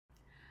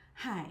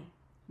Hi,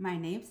 my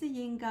name is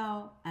Yin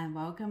Gao and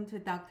welcome to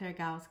Dr.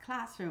 Gao's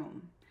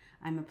classroom.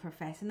 I'm a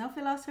professional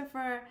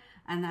philosopher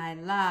and I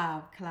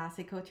love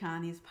classical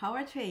Chinese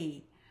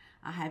poetry.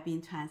 I have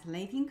been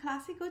translating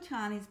classical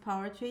Chinese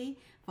poetry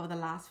for the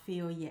last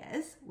few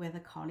years with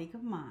a colleague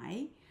of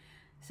mine,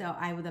 so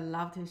I would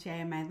love to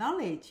share my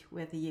knowledge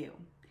with you.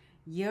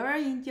 Your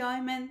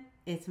enjoyment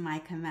is my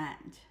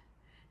command.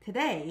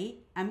 Today,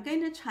 I'm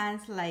going to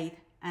translate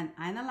and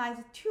analyze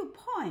two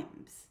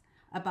poems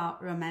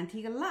about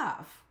romantic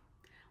love,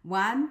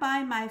 one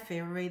by my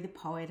favorite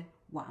poet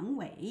Wang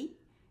Wei.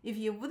 If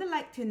you would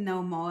like to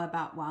know more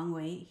about Wang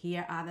Wei,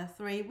 here are the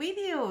 3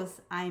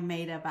 videos I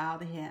made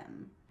about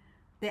him.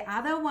 The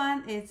other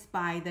one is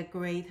by the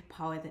great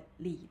poet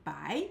Li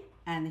Bai,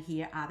 and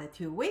here are the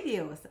 2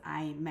 videos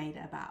I made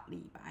about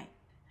Li Bai.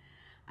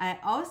 I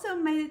also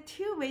made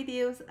 2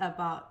 videos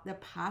about the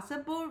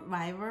possible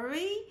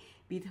rivalry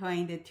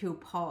between the 2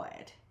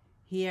 poets.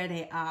 Here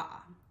they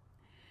are.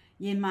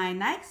 In my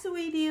next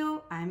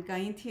video, I'm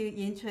going to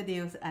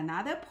introduce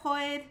another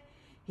poet.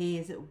 He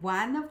is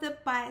one of the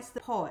best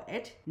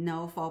poets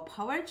known for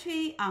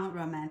poetry on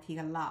romantic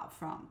love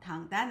from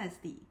Tang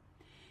Dynasty.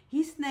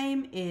 His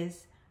name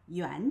is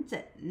Yuan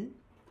Zhen,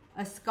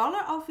 a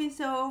scholar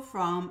official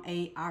from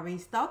an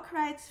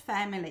aristocrat's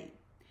family.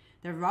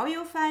 The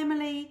royal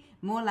family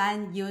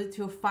Mulan used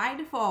to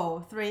fight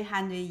for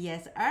 300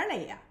 years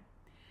earlier.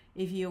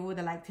 If you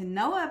would like to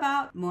know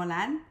about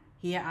Mulan,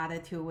 here are the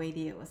 2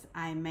 videos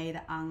I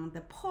made on the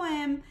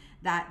poem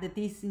that the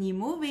Disney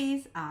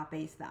movies are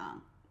based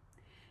on.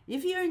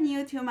 If you're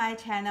new to my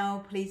channel,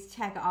 please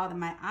check out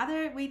my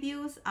other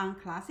videos on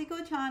classical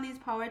Chinese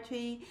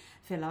poetry,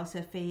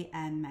 philosophy,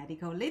 and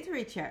medical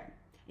literature.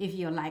 If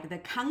you like the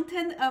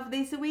content of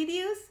these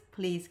videos,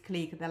 please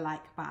click the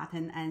like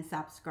button and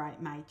subscribe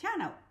my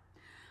channel.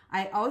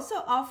 I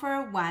also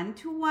offer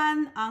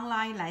one-to-one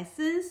online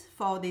lessons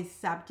for these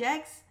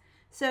subjects.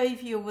 So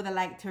if you would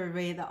like to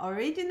read the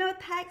original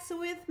text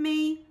with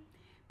me,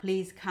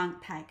 please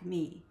contact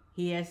me.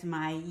 Here's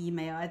my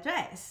email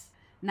address.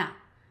 Now,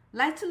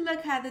 let's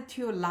look at the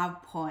 2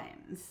 love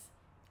poems.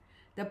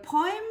 The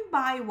poem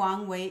by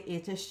Wang Wei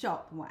is a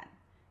short one.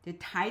 The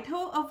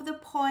title of the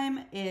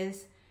poem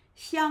is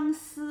相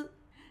思.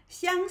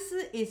 相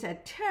思 is a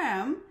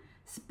term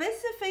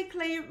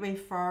specifically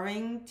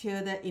referring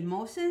to the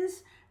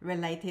emotions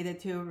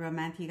related to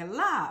romantic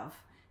love,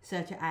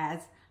 such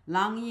as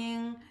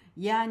longing,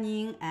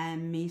 yearning,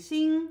 and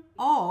missing,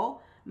 or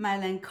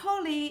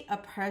melancholy a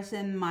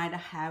person might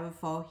have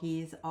for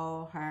his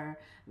or her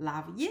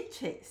love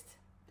interest.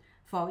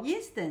 For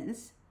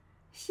instance,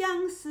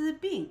 相思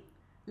病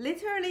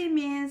literally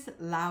means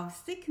love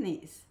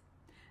sickness.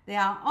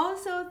 There are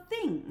also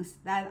things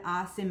that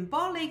are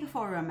symbolic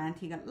for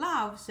romantic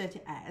love, such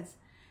as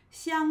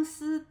相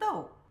思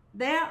豆.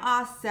 There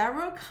are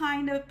several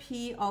kinds of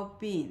pea or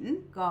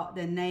bean got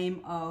the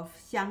name of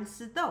相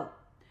思豆.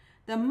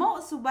 The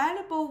most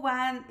valuable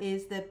one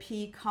is the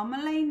pea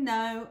commonly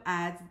known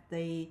as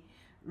the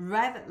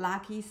red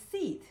lucky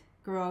seed,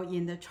 grown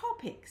in the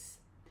tropics.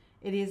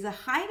 It is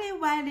highly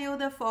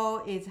valued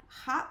for its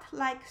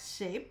heart-like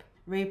shape,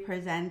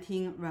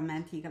 representing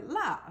romantic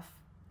love.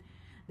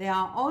 There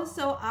are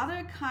also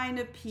other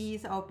kinds of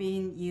peas or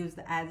beans used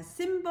as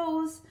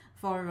symbols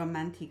for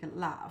romantic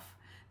love.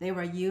 They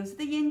were used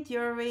in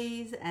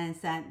jewelry and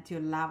sent to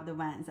loved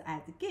ones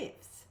as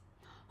gifts.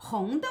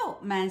 红豆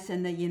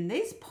mentioned in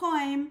this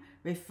poem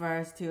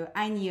refers to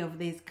any of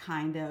these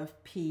kind of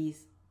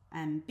peas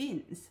and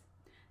beans.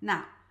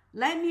 Now,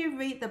 let me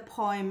read the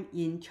poem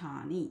in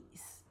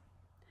Chinese.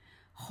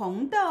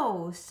 红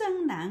豆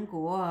生南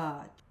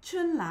国，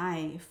春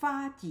来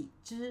发几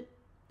枝。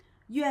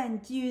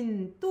愿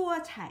君多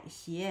采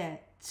撷，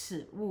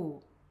此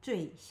物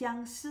最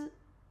相思。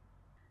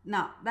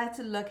Now,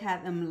 let's look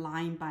at them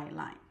line by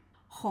line.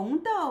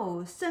 红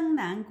豆生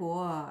南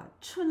国，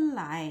春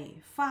来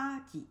发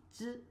几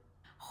枝。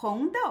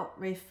红豆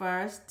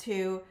refers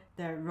to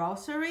the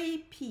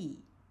rosary pea.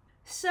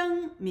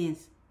 生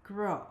means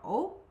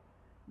grow.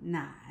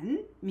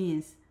 南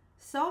means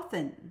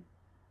southern.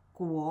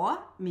 国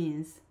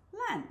means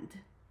land.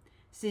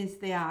 Since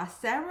there are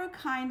several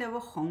kinds of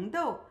红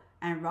豆,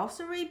 and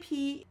rosary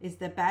pea is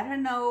the better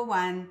known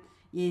one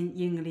in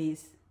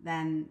English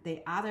than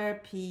the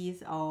other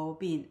peas or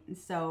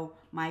beans. So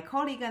my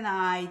colleague and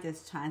I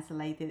just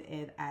translated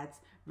it as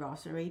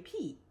rosary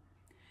pea.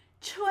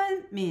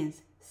 春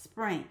means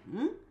spring.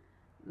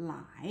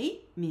 来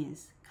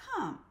means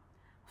come.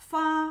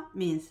 发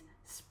means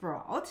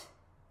sprout.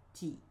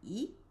 几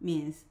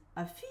means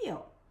a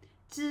field.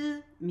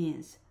 枝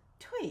means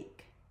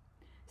twig.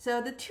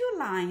 So the 2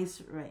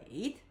 lines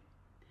read,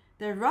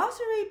 the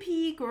rosary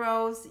pea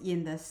grows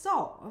in the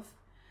south.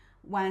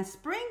 When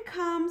spring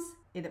comes,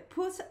 it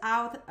puts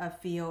out a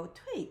few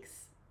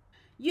twigs.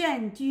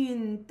 愿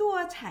君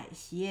多采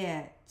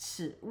撷，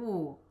此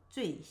物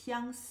最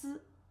相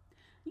思。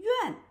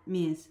愿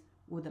means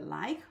would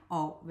like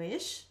or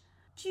wish.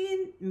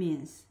 君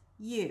means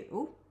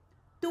you.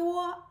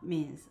 多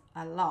means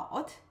a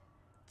lot.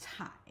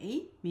 采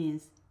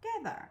means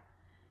gather.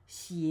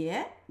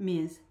 xie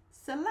means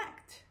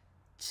select.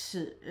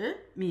 尺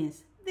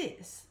means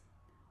this.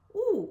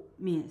 Wu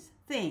means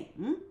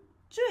thing.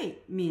 最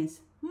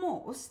means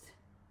most.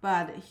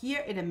 But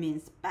here it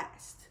means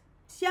best.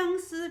 相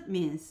思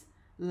means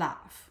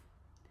love.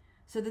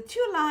 So the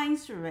two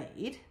lines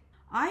read,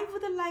 I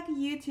would like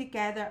you to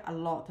gather a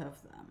lot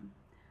of them,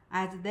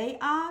 as they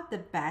are the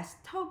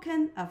best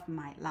token of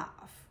my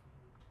love.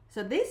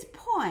 So this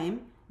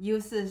poem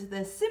uses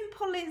the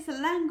simplest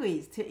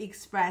language to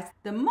express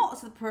the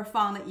most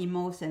profound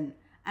emotion,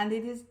 and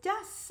it is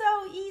just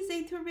so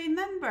easy to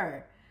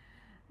remember.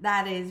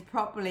 That is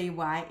probably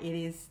why it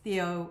is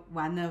still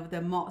one of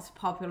the most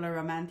popular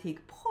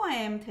romantic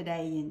poems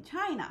today in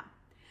China.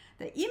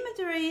 The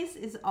imagery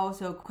is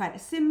also quite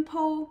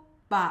simple,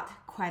 but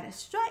quite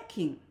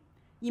striking.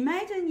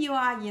 Imagine you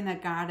are in a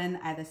garden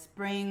at the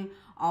spring.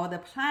 All the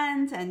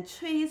plants and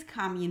trees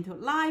come into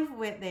life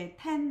with their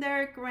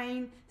tender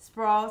green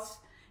sprouts,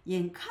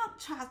 in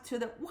contrast to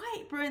the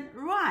vibrant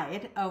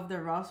red of the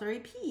rosary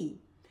pea.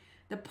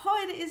 The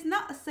poet is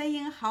not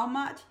saying how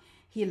much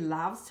he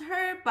loves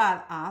her,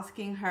 but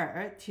asking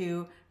her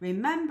to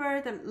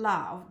remember the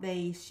love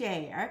they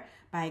share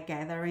by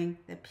gathering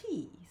the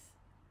peas.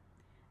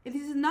 It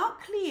is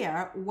not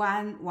clear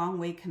when Wang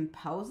Wei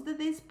composed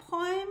this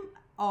poem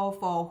or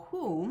for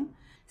whom.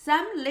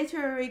 Some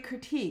literary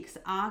critics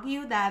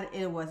argue that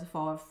it was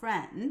for a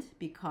friend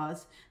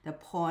because the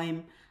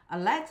poem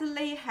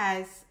allegedly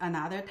has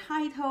another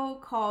title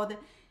called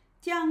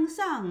江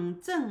上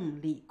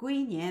赠李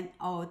龟年,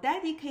 or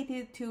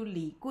dedicated to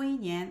Li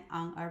Guinian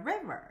on a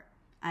river,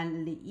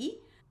 and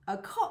Li, a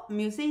court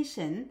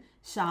musician,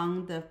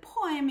 sang the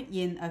poem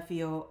in a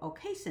few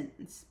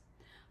occasions.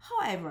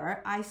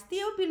 However, I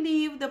still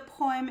believe the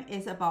poem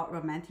is about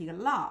romantic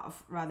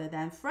love rather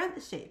than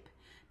friendship,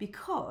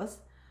 because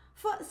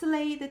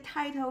firstly, the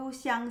title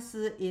相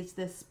思 is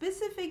the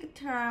specific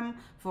term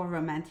for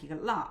romantic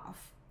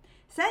love.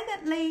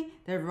 Secondly,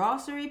 the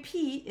rosary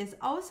pea is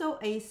also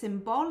a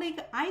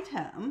symbolic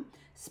item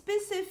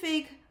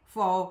specific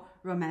for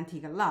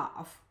romantic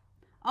love.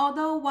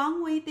 Although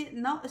Wang Wei did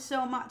not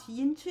show much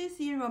interest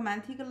in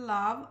romantic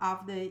love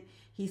after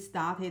he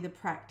started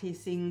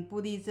practicing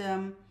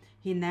Buddhism,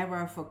 he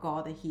never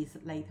forgot his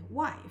late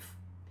wife.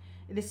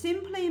 It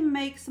simply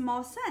makes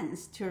more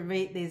sense to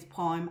read this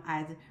poem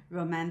as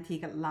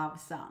romantic love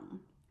song.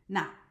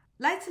 Now,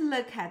 let's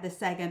look at the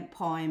second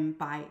poem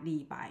by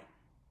Li Bai.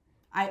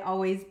 I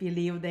always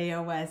believed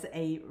there was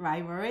a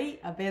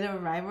bit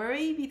of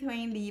rivalry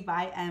between Li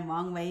Bai and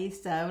Wang Wei,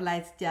 so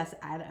let's just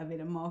add a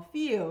bit more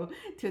fuel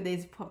to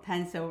this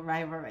potential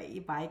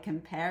rivalry by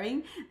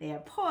comparing their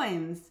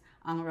poems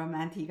on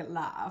romantic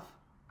love.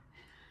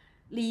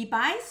 Li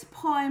Bai's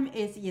poem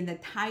is in the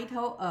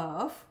title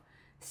of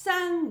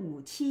三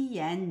五七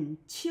言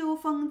秋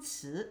风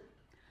迟,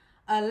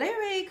 a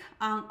lyric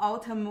on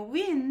autumn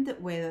wind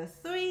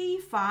with 3,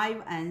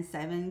 5, and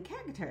 7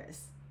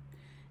 characters.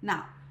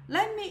 Now,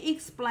 let me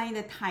explain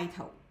the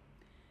title.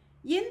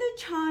 In the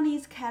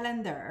Chinese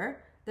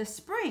calendar, the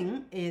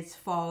spring is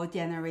for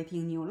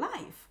generating new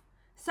life.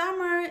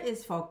 Summer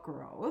is for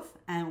growth,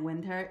 and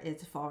winter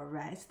is for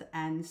rest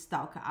and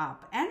stock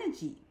up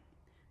energy.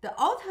 The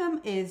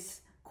autumn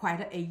is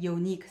quite a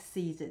unique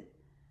season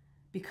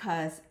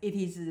because it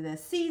is the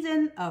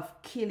season of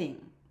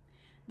killing.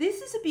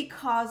 This is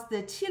because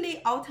the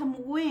chilly autumn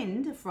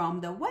wind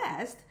from the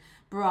west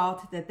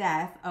brought the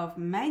death of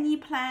many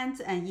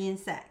plants and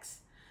insects.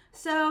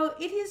 So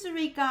it is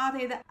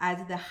regarded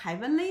as the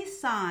heavenly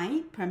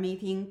sign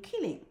permitting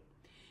killing.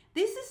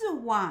 This is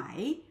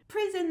why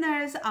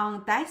prisoners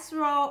on death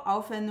row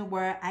often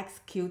were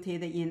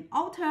executed in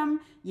autumn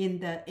in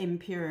the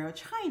imperial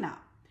China.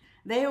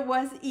 There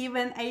was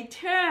even a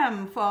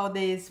term for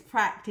this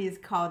practice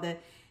called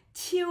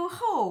秋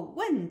后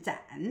问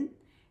斩,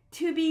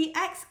 to be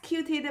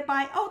executed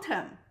by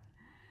autumn.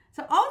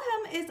 So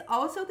autumn is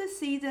also the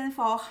season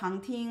for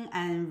hunting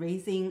and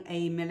raising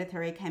a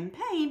military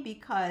campaign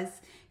because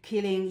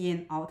killing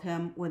in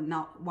autumn would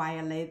not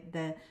violate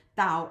the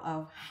Tao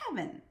of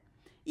heaven.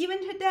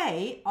 Even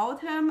today,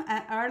 autumn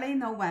and early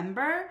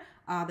November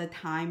are the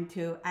time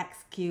to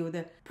execute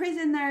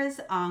prisoners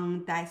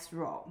on death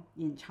row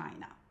in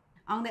China.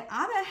 On the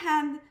other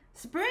hand,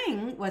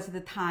 spring was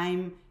the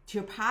time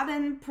to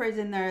pardon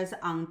prisoners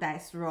on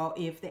death row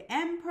if the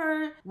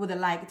emperor would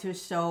like to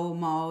show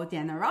more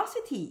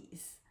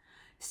generosities.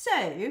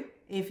 So,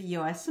 if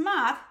you are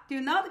smart,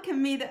 do not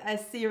commit a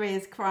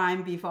serious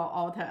crime before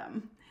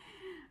autumn.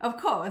 Of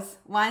course,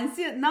 one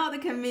should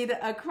not commit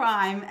a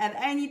crime at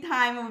any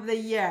time of the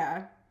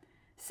year.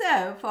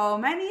 So, for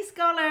many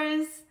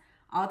scholars,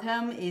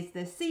 autumn is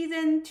the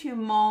season to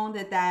mourn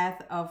the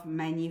death of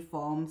many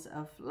forms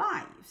of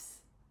lives.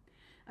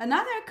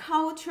 Another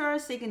cultural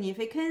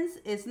significance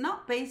is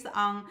not based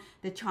on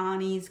the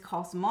Chinese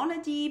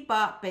cosmology,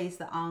 but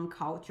based on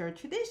cultural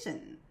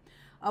tradition.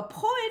 A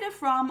poet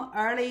from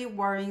early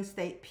Warring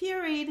State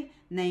period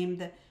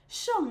named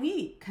Sheng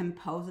Yu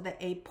composed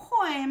a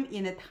poem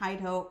in the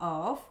title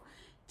of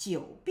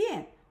九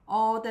变,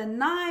 or the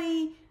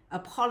 9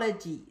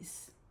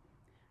 apologies.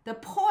 The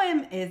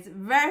poem is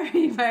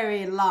very,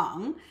 very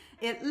long.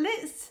 It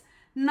lists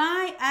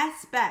 9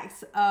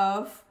 aspects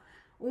of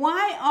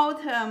why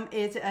autumn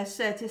is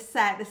such a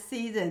sad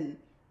season.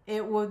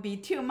 It would be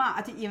too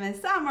much to even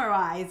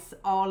summarize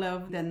all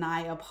of the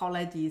 9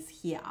 apologies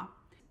here.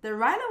 The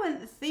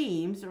relevant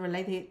themes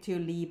related to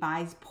Li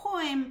Bai's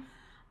poem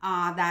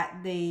are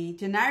that the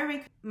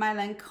generic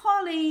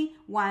melancholy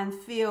one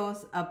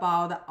feels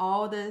about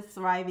all the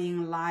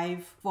thriving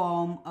life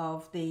form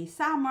of the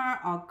summer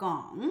are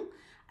gone,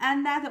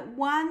 and that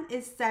one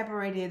is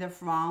separated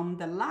from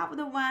the loved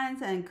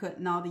ones and could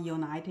not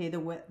unite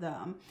with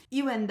them,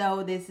 even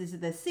though this is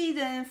the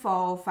season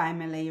for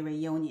family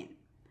reunion.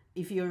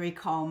 If you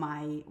recall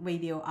my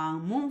video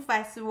on Moon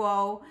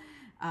Festival,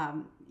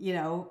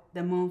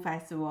 the Moon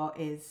Festival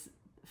is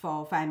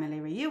for family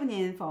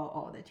reunion for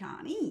all the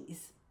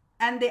Chinese.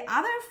 And the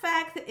other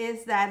fact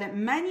is that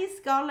many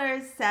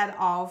scholars set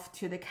off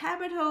to the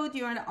capital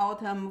during the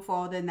autumn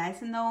for the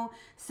National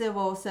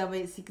Civil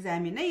Service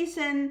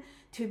examination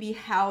to be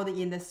held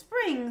in the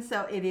spring,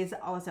 so it is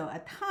also a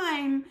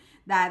time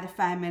that the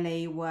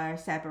family were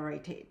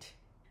separated.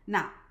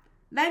 Now,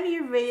 let me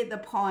read the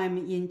poem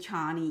in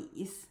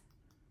Chinese.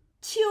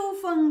 秋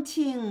风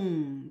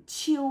清，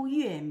秋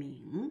月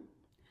明，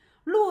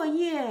落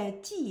叶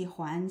寄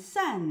还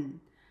散，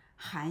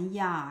寒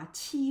鸦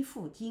栖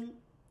复惊。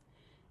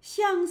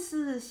相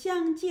思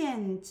相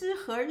见知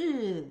何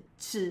日？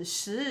此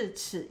时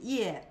此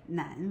夜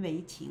难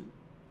为情。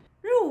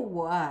入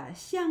我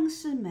相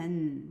思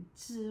门，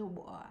知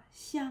我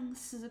相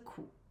思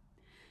苦。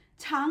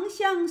长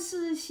相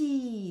思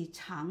兮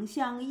长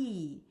相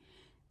忆，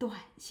短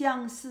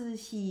相思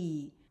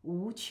兮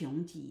无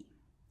穷极。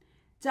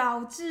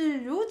早知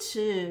如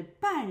此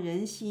绊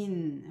人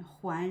心，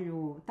还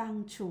如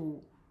当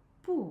初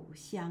不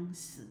相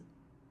识。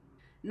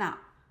Now,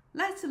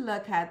 let's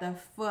look at the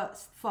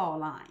first 4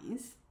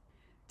 lines.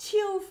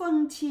 秋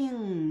风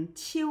清，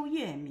秋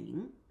月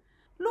明，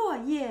落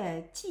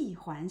叶寄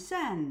还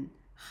散，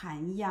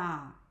寒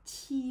鸦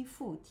栖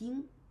复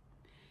惊。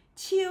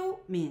秋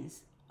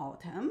means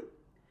autumn,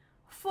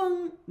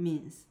 风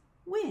means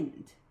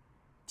wind,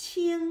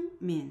 清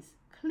means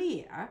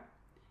clear,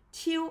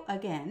 秋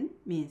again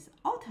means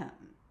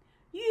autumn,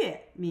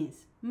 月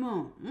means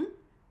moon,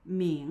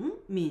 明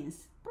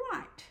means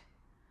bright,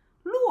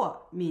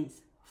 落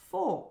means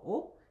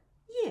fall,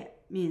 叶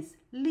means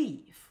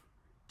leaf,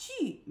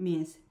 聚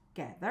means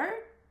gather,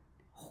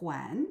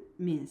 还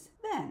means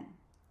then,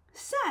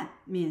 散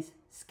means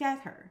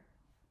scatter.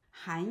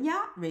 寒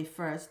鸦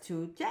refers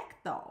to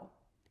jackdaw.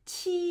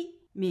 栖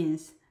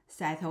means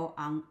settle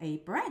on a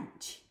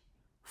branch.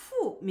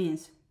 复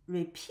means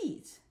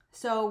repeat,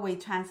 so we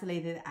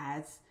translate it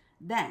as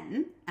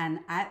then and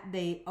add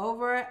the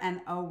over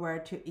and over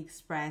to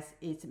express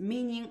its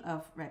meaning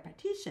of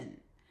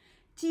repetition.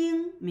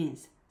 惊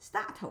means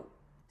startle.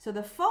 So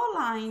the 4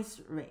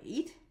 lines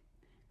read,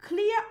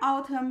 clear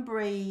autumn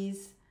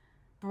breeze,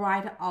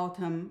 bright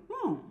autumn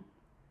moon.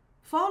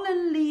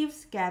 Fallen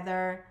leaves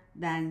gather,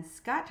 then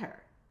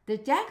scatter. The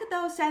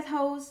jackdaw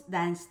settles,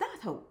 then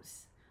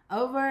startles,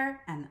 over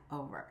and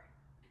over.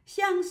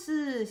 相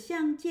思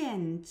相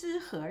见知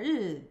何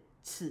日？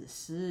此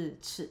时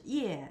此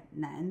夜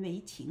难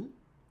为情。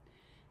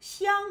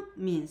相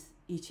means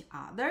each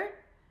other.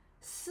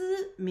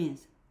 思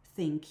means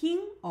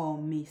thinking or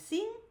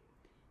missing.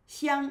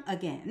 相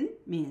again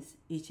means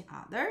each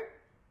other.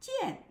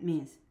 见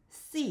means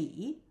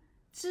see.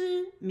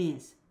 知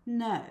means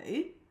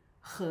know.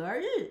 何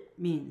日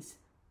means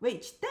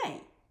which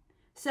day.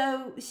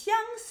 So 相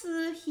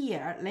思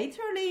here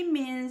literally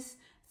means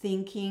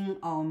thinking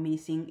or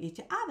missing each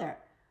other.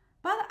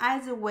 But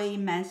as we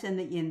mentioned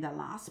in the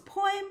last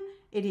poem,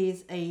 it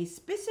is a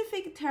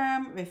specific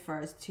term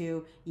refers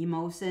to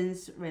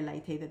emotions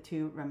related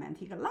to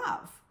romantic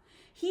love.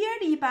 Here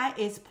Li Bai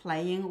is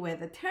playing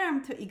with the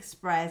term to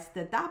express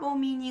the double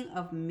meaning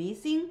of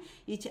missing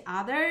each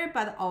other,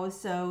 but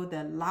also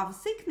the love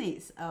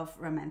sickness of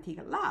romantic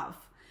love.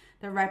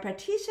 The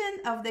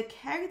repetition of the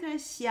character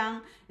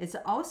相 is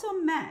also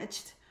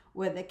matched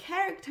with the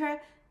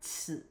character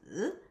此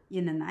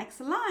in the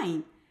next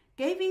line,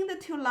 giving the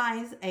 2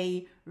 lines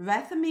a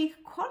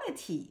rhythmic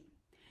quality.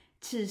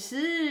 此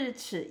时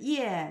此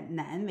夜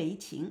难为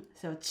情.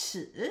 So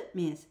此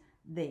means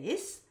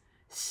this,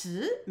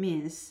 时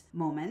means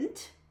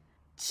moment,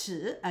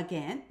 此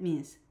again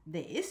means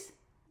this,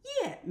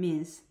 夜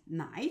means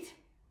night,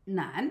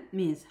 难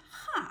means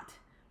hard,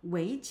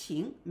 为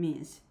情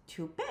means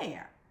to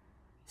bear.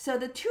 So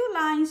the 2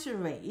 lines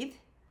read,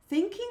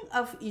 thinking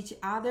of each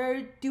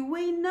other, do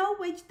we know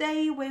which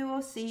day we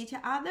will see each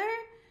other?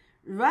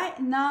 Right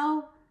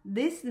now,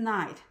 this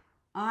night,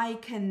 I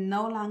can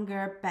no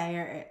longer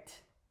bear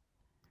it.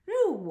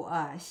 入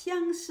我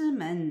相思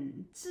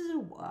门，知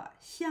我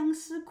相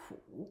思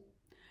苦。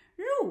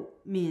入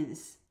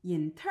means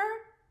enter,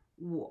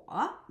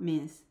 我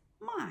means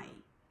my.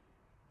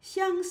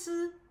 相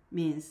思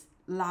means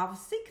love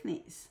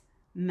sickness.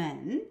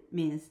 门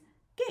means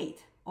gate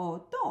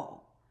or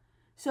door.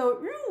 So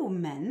入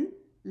门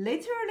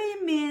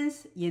literally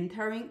means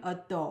entering a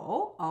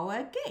door or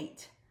a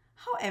gate.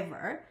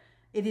 However,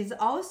 it is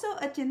also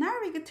a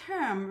generic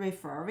term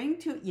referring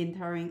to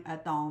entering a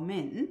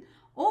domain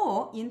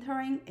or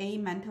entering a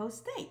mental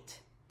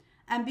state.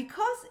 And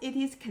because it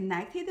is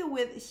connected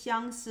with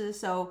相思,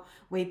 so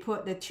we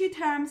put the two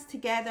terms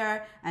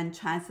together and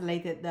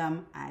translated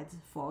them as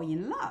fall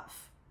in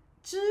love.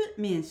 知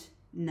means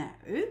no,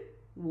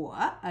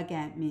 我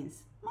again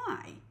means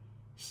my,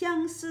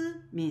 相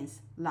思 means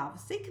love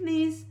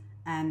sickness,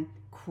 and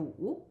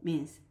苦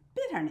means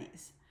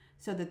bitterness.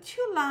 So the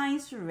two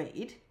lines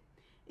read,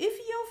 if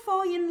you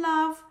fall in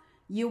love,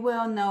 you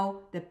will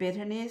know the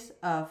bitterness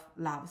of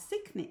love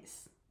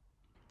sickness.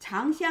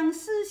 长相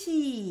思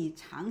兮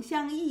长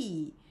相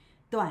忆，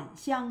短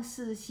相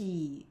思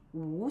兮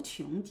无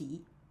穷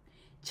极。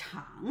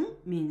长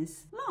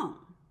means long.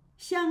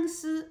 相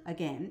思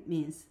again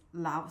means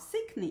love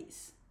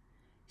sickness.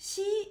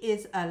 兮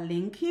is a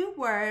linking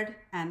word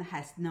and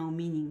has no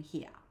meaning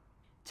here.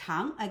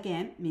 长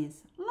again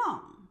means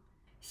long.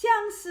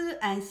 相思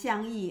and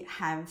相忆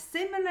have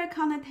similar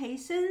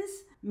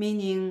connotations,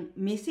 meaning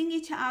missing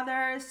each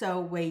other,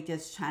 so we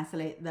just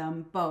translate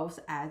them both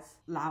as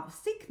love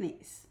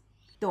sickness.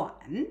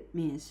 短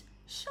means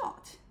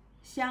short.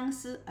 相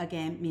思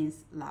again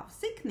means love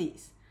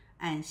sickness,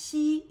 and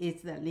兮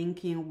is the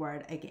linking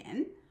word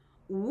again.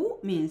 无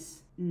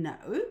means no.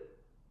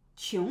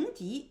 穷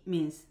极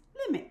means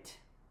limit.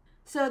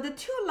 So the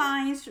two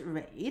lines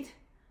read,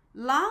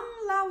 long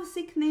love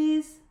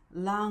sickness,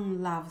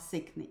 long love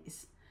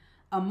sickness.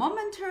 A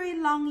momentary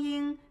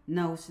longing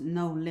knows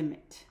no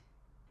limit.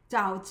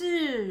 早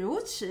知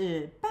如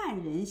此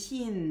绊人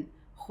心，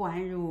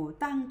还如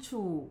当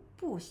初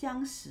不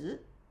相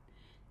识。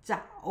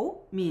早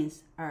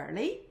means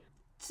early.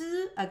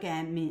 知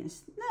again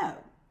means no.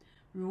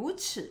 如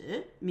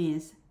此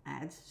means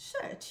as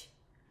such.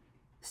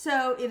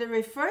 So it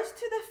refers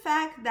to the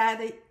fact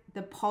that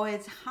the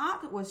poet's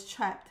heart was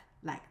trapped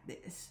like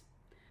this.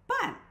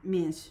 绊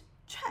means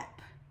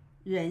trap.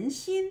 人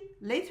心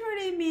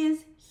literally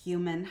means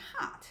human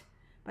heart.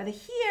 But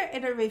here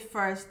it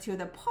refers to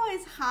the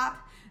poet's heart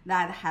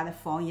that had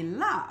fallen in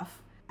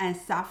love and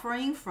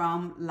suffering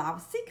from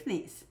love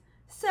sickness.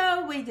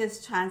 So we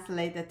just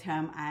translate the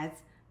term as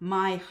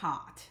my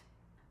heart.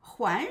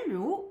 还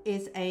如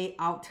is an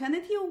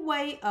alternative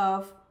way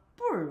of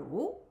不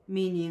如,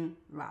 meaning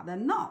rather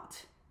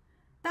not.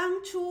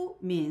 当初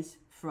means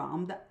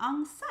from the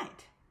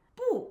onset.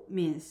 不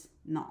means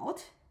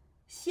not.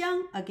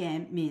 相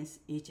again means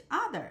each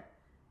other.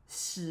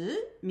 识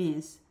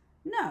means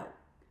know.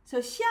 So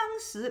相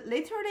识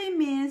literally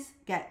means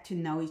get to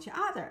know each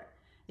other.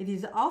 It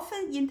is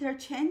often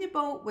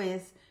interchangeable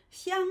with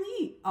相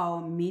遇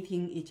or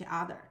meeting each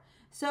other.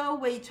 So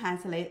we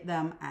translate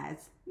them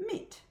as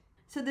meet.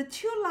 So the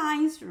two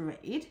lines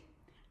read,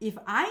 if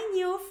I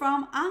knew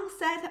from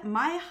onset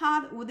my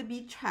heart would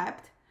be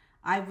trapped,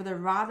 I would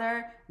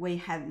rather we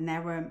had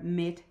never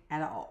met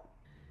at all.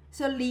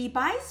 So Li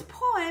Bai's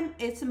poem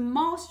is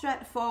more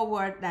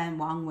straightforward than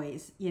Wang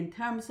Wei's in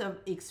terms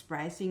of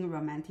expressing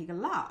romantic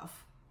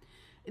love.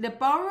 It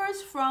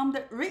borrows from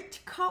the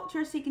rich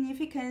cultural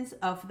significance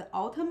of the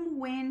autumn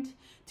wind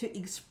to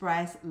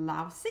express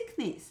love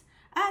sickness,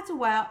 as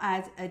well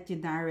as a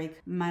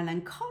generic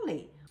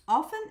melancholy,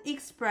 often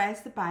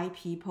expressed by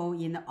people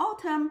in the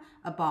autumn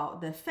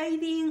about the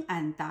fading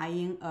and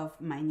dying of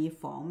many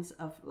forms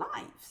of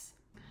lives.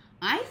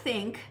 I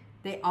think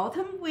the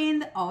autumn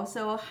wind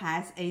also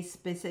has a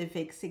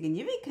specific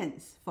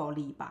significance for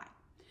Li Bai.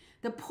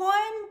 The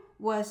poem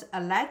was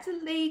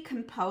allegedly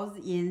composed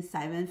in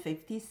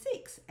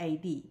 756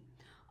 AD,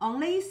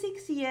 only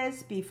 6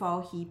 years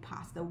before he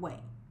passed away.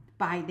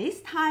 By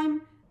this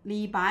time,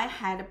 Li Bai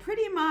had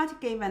pretty much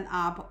given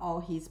up all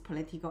his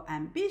political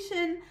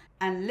ambition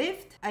and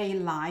lived a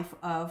life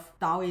of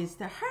Taoist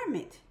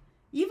hermit.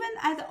 Even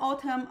at the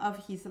autumn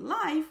of his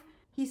life,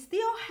 he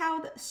still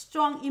held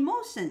strong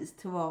emotions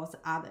towards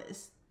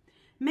others.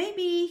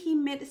 Maybe he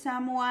met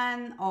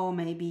someone, or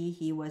maybe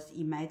he was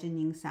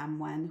imagining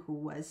someone who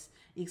was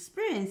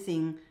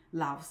experiencing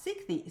love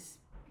sickness.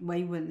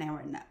 We will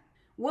never know.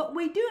 What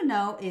we do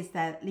know is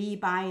that Li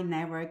Bai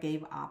never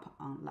gave up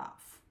on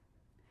love.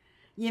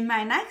 In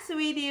my next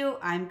video,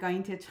 I'm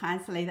going to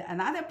translate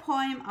another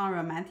poem on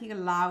romantic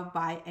love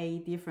by a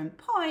different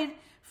poet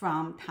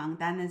from Tang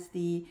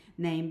Dynasty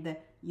named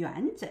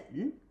Yuan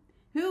Zhen,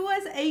 who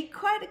was a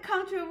quite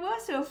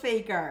controversial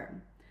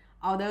figure.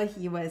 Although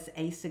he was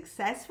a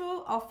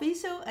successful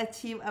official,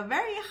 achieved a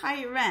very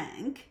high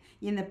rank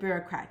in the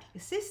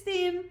bureaucratic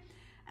system,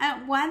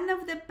 and one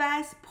of the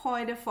best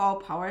poets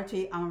for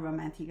poetry on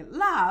romantic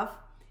love,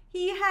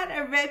 he had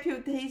a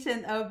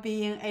reputation of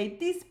being a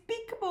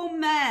despicable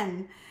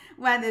man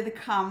when it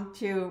comes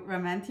to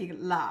romantic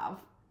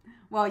love.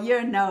 Well,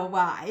 you'll know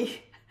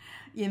why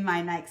in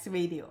my next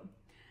video.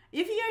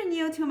 If you're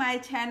new to my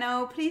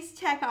channel, please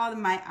check out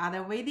my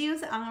other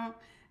videos on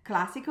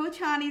classical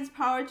Chinese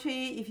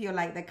poetry. If you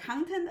like the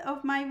content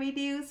of my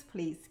videos,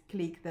 please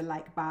click the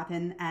like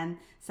button and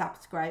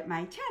subscribe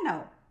my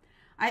channel.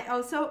 I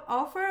also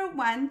offer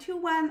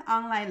one-to-one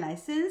online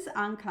lessons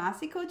on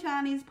classical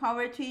Chinese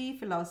poetry,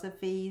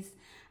 philosophies,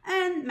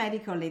 and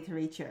medical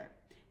literature.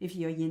 If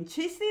you're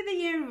interested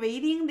in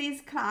reading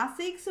these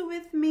classics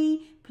with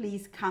me,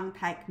 please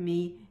contact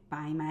me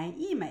by my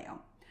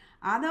email.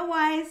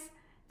 Otherwise,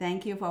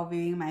 thank you for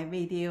viewing my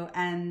video,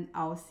 and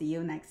I'll see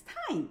you next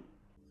time.